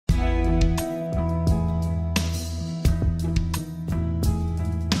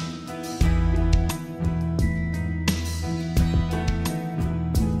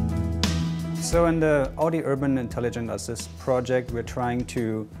So in the Audi Urban Intelligent Assist project, we're trying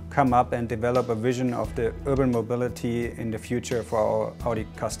to come up and develop a vision of the urban mobility in the future for our Audi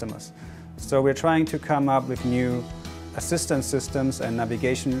customers. So we're trying to come up with new assistance systems and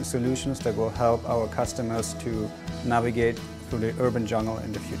navigation solutions that will help our customers to navigate through the urban jungle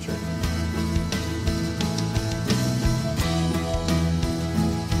in the future.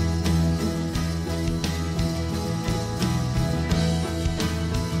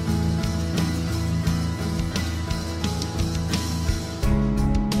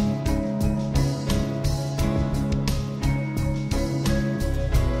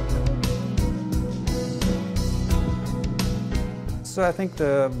 So I think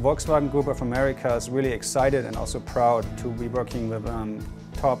the Volkswagen Group of America is really excited and also proud to be working with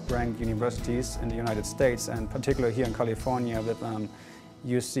top-ranked universities in the United States, and particularly here in California with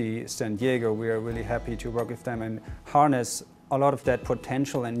UC San Diego. We are really happy to work with them and harness a lot of that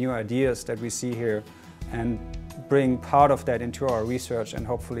potential and new ideas that we see here and bring part of that into our research and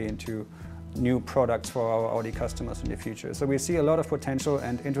hopefully into new products for our Audi customers in the future. So we see a lot of potential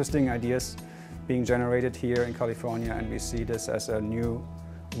and interesting ideas being generated here in California, and we see this as a new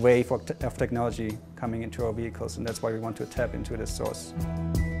wave of technology coming into our vehicles, and that's why we want to tap into this source.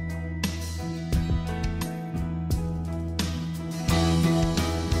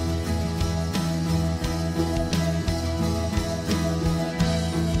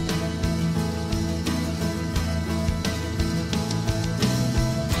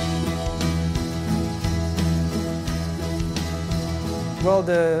 Well,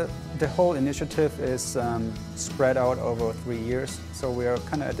 the whole initiative is spread out over 3 years, so we are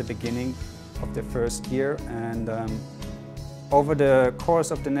kind of at the beginning of the first year, and over the course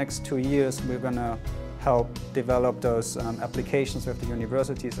of the next 2 years we're going to help develop those applications with the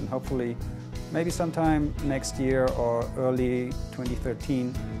universities, and hopefully maybe sometime next year or early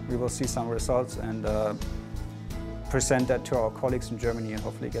 2013 we will see some results and present that to our colleagues in Germany and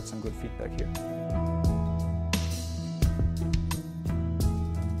hopefully get some good feedback here.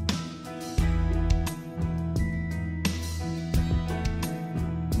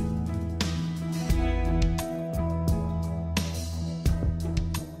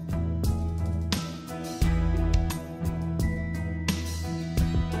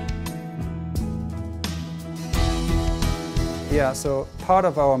 Yeah, so part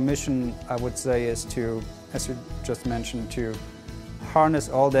of our mission, I would say, is to, as you just mentioned, to harness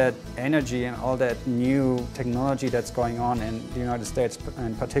all that energy and all that new technology that's going on in the United States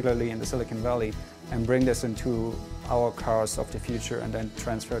and particularly in the Silicon Valley, and bring this into our cars of the future and then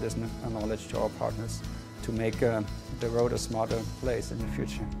transfer this knowledge to our partners to make the road a smarter place in the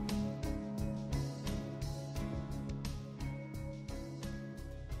future.